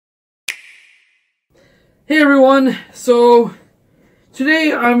Hey everyone, so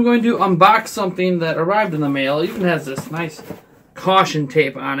today I'm going to unbox something that arrived in the mail. It even has this nice caution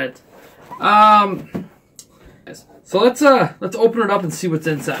tape on it. So let's open it up and see what's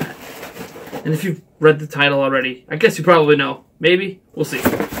inside. And if you've read the title already, I guess you probably know. Maybe, we'll see.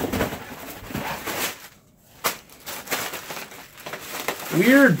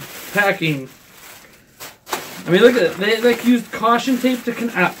 Weird packing. I mean, look at it. They like used caution tape to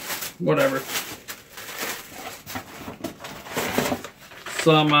whatever.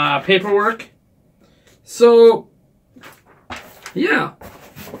 Some paperwork. So, yeah.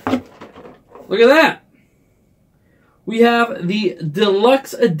 Look at that. We have the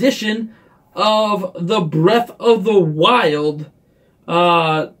deluxe edition of the Breath of the Wild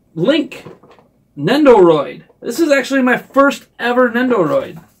Link Nendoroid. This is actually my first ever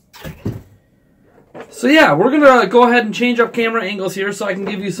Nendoroid. So yeah, we're going to go ahead and change up camera angles here so I can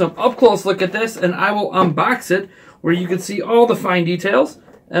give you some up-close look at this, and I will unbox it where you can see all the fine details,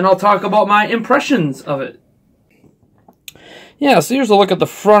 and I'll talk about my impressions of it. Yeah, so here's a look at the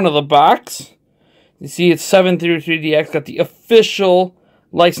front of the box. You see it's 733DX, got the official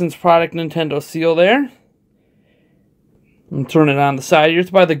licensed product Nintendo seal there. And turn it on the side here. It's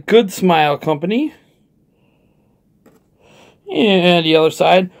by the Good Smile Company. And the other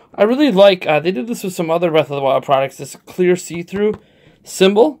side, I really like, they did this with some other Breath of the Wild products, this clear see-through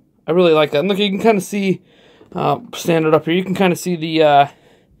symbol. I really like that. And look, you can kind of see, stand it up here, you can kind of see the,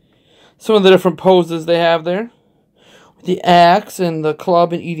 some of the different poses they have there. With the axe and the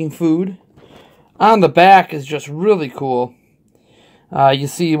club and eating food. On the back is just really cool. You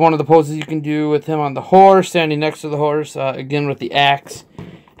see one of the poses you can do with him on the horse, standing next to the horse, again with the axe.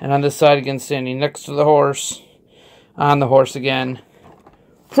 And on this side again, standing next to the horse, on the horse again.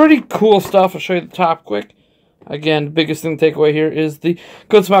 Pretty cool stuff. I'll show you the top quick. Again, the biggest thing to take away here is the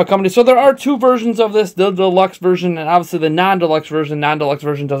Good Smile Company. So there are two versions of this, the deluxe version and obviously the non-deluxe version. Non-deluxe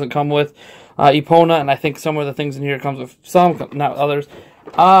version doesn't come with Epona, and I think some of the things in here comes with some, not others.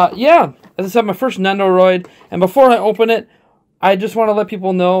 Yeah, as I said, my first Nendoroid, and before I open it, I just want to let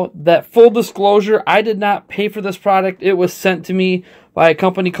people know that, full disclosure, I did not pay for this product. It was sent to me by a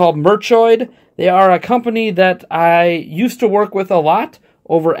company called Merchoid. They are a company that I used to work with a lot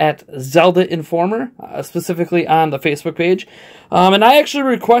over at Zelda Informer, specifically on the Facebook page. And I actually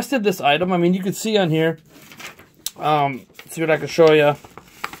requested this item. I mean, you can see on here. Let's see what I can show you.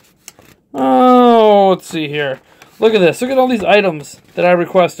 Oh, let's see here. Look at this. Look at all these items that I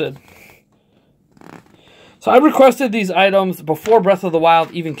requested. So I requested these items before Breath of the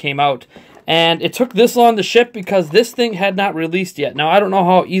Wild even came out. And it took this long to ship because this thing had not released yet. Now, I don't know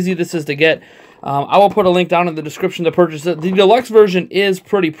how easy this is to get. I will put a link down in the description to purchase it. The deluxe version is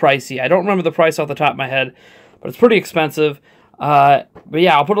pretty pricey. I don't remember the price off the top of my head, but it's pretty expensive. But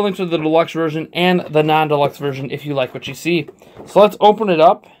yeah, I'll put a link to the deluxe version and the non-deluxe version if you like what you see. So let's open it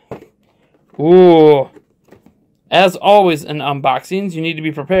up. Ooh. As always in unboxings, you need to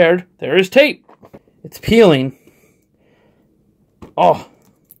be prepared. There is tape. It's peeling. Oh.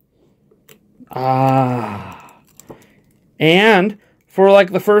 And for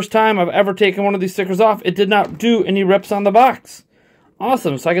like the first time I've ever taken one of these stickers off, it did not do any rips on the box.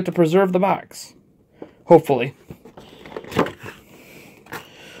 Awesome, so I get to preserve the box. Hopefully.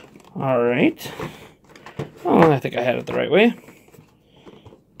 Alright. Oh, I think I had it the right way.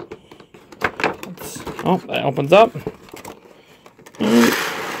 Oh, that opens up.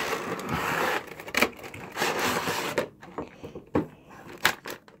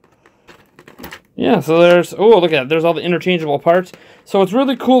 Yeah, so there's, oh, look at it. There's all the interchangeable parts. So what's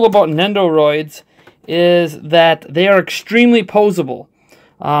really cool about Nendoroids is that they are extremely posable.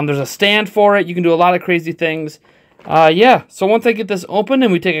 There's a stand for it. You can do a lot of crazy things. Yeah, so once I get this open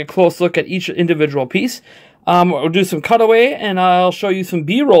and we take a close look at each individual piece, we'll do some cutaway and I'll show you some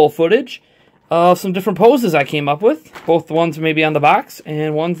B-roll footage of some different poses I came up with. Both the ones maybe on the box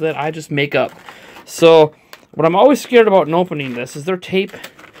and ones that I just make up. So what I'm always scared about in opening this is there tape.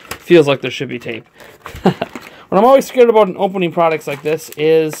 Feels like there should be tape. What I'm always scared about in opening products like this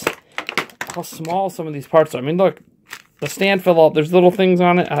is how small some of these parts are. I mean, look, the stand fell out. There's little things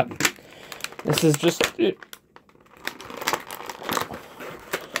on it. This is just... I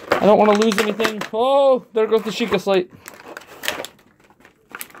don't want to lose anything. Oh, there goes the Sheikah slate.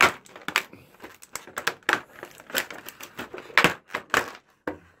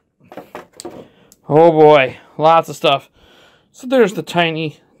 Oh boy, lots of stuff. So there's the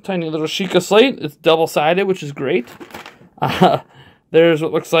tiny little Sheikah slate. It's double-sided, which is great. There's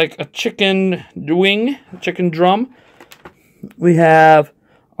what looks like a chicken wing, a chicken drum. We have,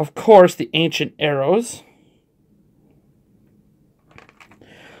 of course, the ancient arrows.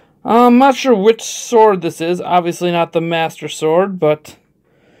 I'm not sure which sword this is. Obviously not the Master Sword, but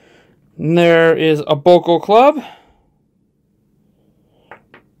there is a Boko Club.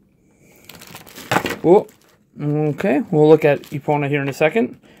 Oh, okay, we'll look at Epona here in a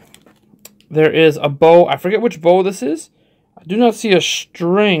second. There is a bow. I forget which bow this is. I do not see a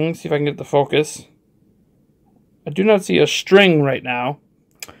string. See if I can get the focus. I do not see a string right now.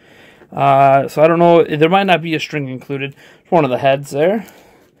 So I don't know. There might not be a string included. It's one of the heads there.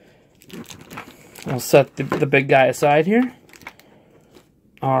 I'll set the big guy aside here.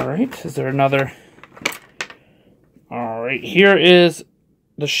 Alright, is there another? Alright, here is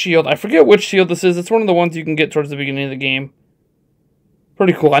the shield. I forget which shield this is. It's one of the ones you can get towards the beginning of the game.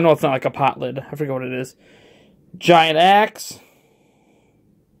 Pretty cool. I know it's not like a pot lid. I forget what it is. Giant axe.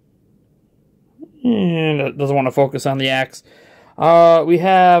 And it doesn't want to focus on the axe. We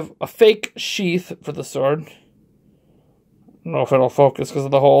have a fake sheath for the sword. I don't know if it'll focus because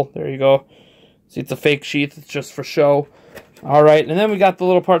of the hole. There you go. See, it's a fake sheath. It's just for show. Alright, and then we got the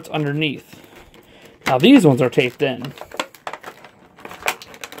little parts underneath. Now, these ones are taped in.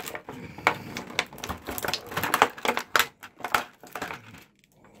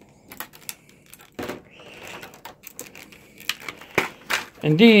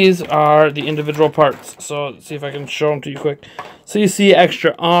 And these are the individual parts. So, let's see if I can show them to you quick. So, you see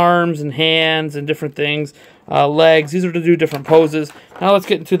extra arms and hands and different things. Legs. These are to do different poses. Now, let's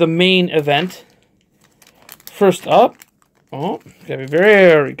get into the main event. First up. Oh, gotta be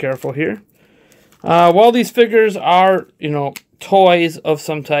very careful here. While these figures are, toys of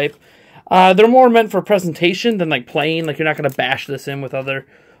some type, they're more meant for presentation than like playing. Like, you're not gonna bash this in with other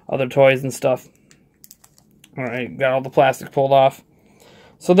toys and stuff. Alright, got all the plastic pulled off.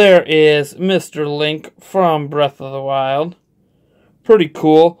 So there is Mr. Link from Breath of the Wild. Pretty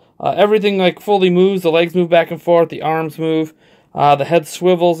cool. Everything like fully moves. The legs move back and forth. The arms move. The head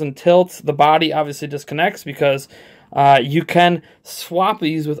swivels and tilts. The body obviously disconnects because you can swap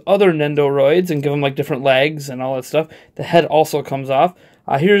these with other nendoroids and give them like different legs and all that stuff. The head also comes off.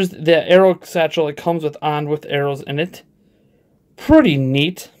 Here's the arrow satchel. It comes with arrows in it. Pretty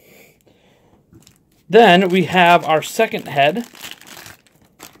neat. Then we have our second head.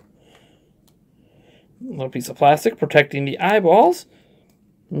 A little piece of plastic protecting the eyeballs.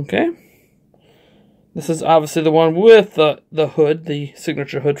 Okay. This is obviously the one with the hood, the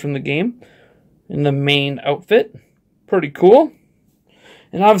signature hood from the game, in the main outfit. Pretty cool.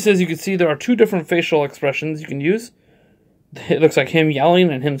 And obviously, as you can see, there are two different facial expressions you can use. It looks like him yelling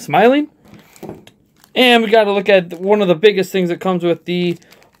and him smiling. And we got to look at one of the biggest things that comes with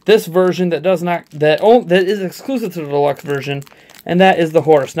this version that is exclusive to the deluxe version, and that is the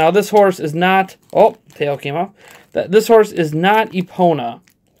horse. Now, this horse is not... Oh, tail came off. This horse is not Epona.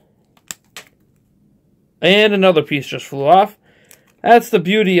 And another piece just flew off. That's the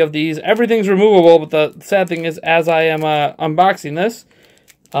beauty of these. Everything's removable, but the sad thing is, as I am unboxing this,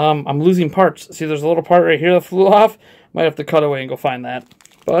 I'm losing parts. See, there's a little part right here that flew off. Might have to cut away and go find that.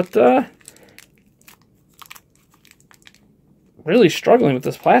 But, really struggling with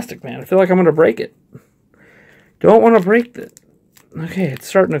this plastic, man. I feel like I'm going to break it. Don't want to break it. Okay, it's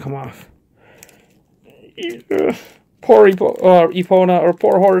starting to come off. Poor Epona, or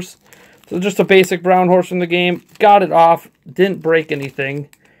poor horse. So just a basic brown horse from the game. Got it off. Didn't break anything.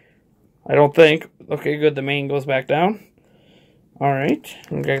 I don't think. Okay, good. The mane goes back down. Alright.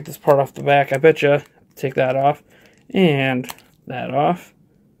 I'm going to get this part off the back. I bet you. Take that off. And that off.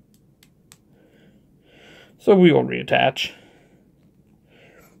 So we will reattach.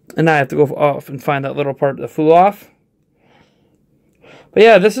 And now I have to go off and find that little part that flew off. But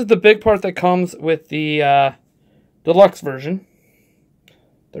yeah, this is the big part that comes with the deluxe version.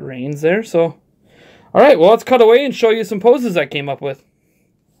 The reins there, so... Alright, well, let's cut away and show you some poses I came up with.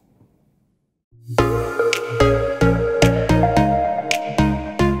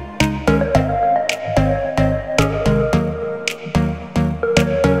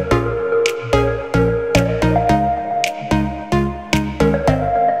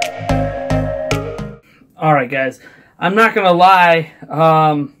 Alright, guys. I'm not gonna lie,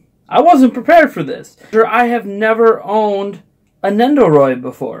 I wasn't prepared for this. I have never owned a Nendoroid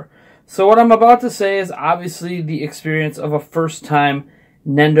before. So what I'm about to say is obviously the experience of a first-time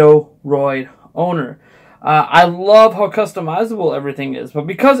Nendoroid owner. I love how customizable everything is, but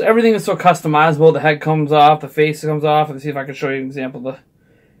because everything is so customizable, the head comes off, the face comes off. Let's see if I can show you an example of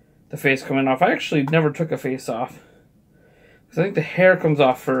the face coming off. I actually never took a face off, because I think the hair comes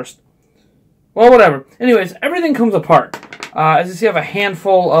off first. Well, whatever. Anyways, everything comes apart. As you see, I have a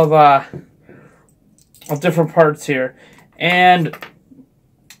handful of different parts here. And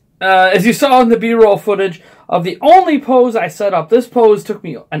as you saw in the B-roll footage, of the only pose I set up. This pose took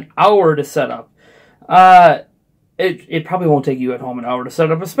me an hour to set up. It probably won't take you at home an hour to set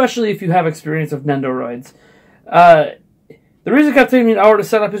up, especially if you have experience of nendoroids. The reason it kept taking me an hour to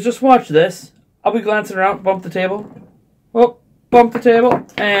set up is just watch this. I'll be glancing around, bump the table. Oh, bump the table,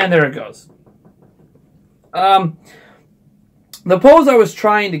 and there it goes. The pose I was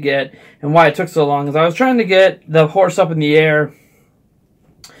trying to get, and why it took so long, is I was trying to get the horse up in the air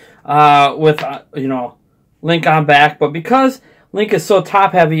with, you know, Link on back, but because Link is so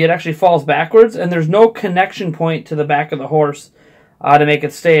top heavy, it actually falls backwards, and there's no connection point to the back of the horse to make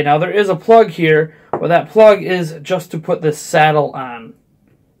it stay. Now, there is a plug here, but that plug is just to put this saddle on.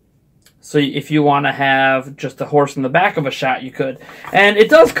 So if you want to have just the horse in the back of a shot, you could. And it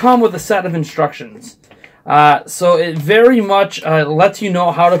does come with a set of instructions. So it very much lets you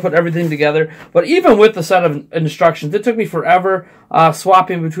know how to put everything together. But even with the set of instructions, it took me forever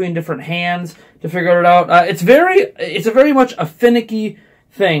swapping between different hands to figure it out. It's a very much a finicky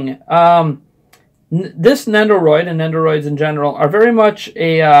thing. This Nendoroid and Nendoroids in general are very much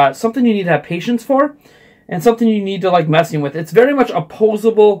a something you need to have patience for, and something you need to like messing with. It's very much a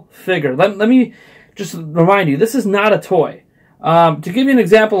posable figure. Let me just remind you, this is not a toy. To give you an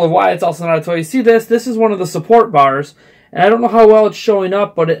example of why it's also not a toy, you see this? This is one of the support bars, and I don't know how well it's showing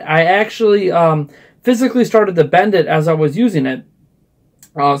up, but I actually physically started to bend it as I was using it.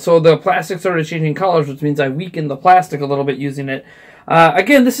 So the plastic started changing colors, which means I weakened the plastic a little bit using it.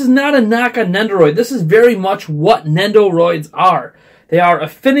 Again, this is not a knock on Nendoroid. This is very much what Nendoroids are. They are a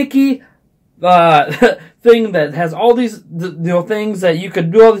finicky thing that has all these things that you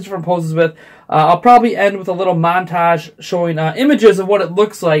could do all these different poses with. I'll probably end with a little montage showing images of what it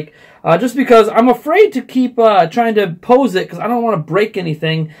looks like, just because I'm afraid to keep trying to pose it because I don't want to break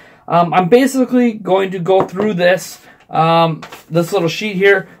anything. I'm basically going to go through this little sheet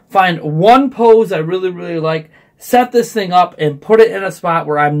here, find one pose I really, really like, set this thing up, and put it in a spot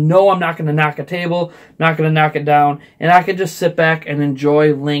where I know I'm not going to knock a table, not going to knock it down, and I can just sit back and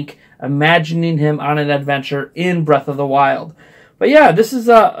enjoy Link, imagining him on an adventure in Breath of the Wild. But yeah, this is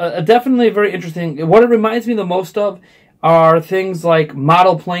definitely very interesting. What it reminds me the most of are things like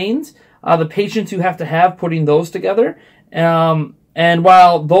model planes, the patience you have to have putting those together. And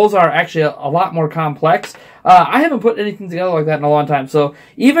while those are actually a lot more complex, I haven't put anything together like that in a long time. So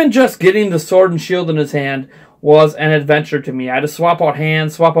even just getting the sword and shield in his hand was an adventure to me. I had to swap out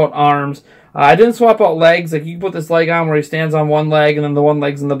hands, swap out arms. I didn't swap out legs. Like, you can put this leg on where he stands on one leg, and then the one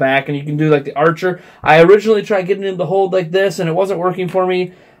leg's in the back, and you can do like the archer. I originally tried getting him to hold like this, and it wasn't working for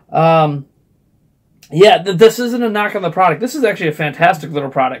me. Yeah, this isn't a knock on the product. This is actually a fantastic little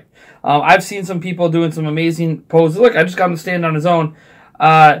product. I've seen some people doing some amazing poses. Look, I just got him to stand on his own.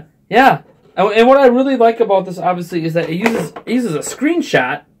 Yeah, and what I really like about this, obviously, is that it uses a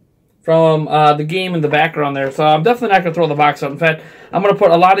screenshot from the game in the background there. So I'm definitely not going to throw the box out. In fact, I'm going to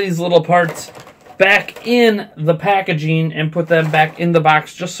put a lot of these little parts back in the packaging and put them back in the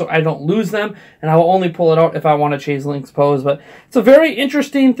box just so I don't lose them. And I will only pull it out if I want to change Link's pose. But it's a very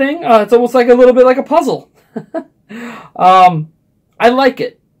interesting thing. It's almost like a little bit like a puzzle. I like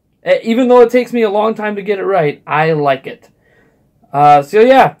it. Even though it takes me a long time to get it right, I like it. So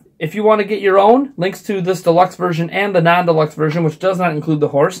yeah, if you want to get your own, links to this deluxe version and the non-deluxe version, which does not include the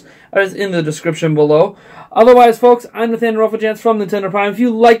horse, is in the description below. Otherwise, folks, I'm Nathaniel Ruffajans from Nintendo Prime. If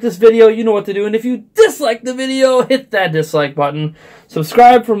you like this video, you know what to do. And if you dislike the video, hit that dislike button.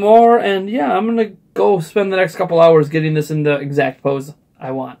 Subscribe for more. And yeah, I'm going to go spend the next couple hours getting this in the exact pose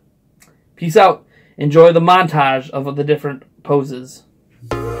I want. Peace out. Enjoy the montage of the different poses.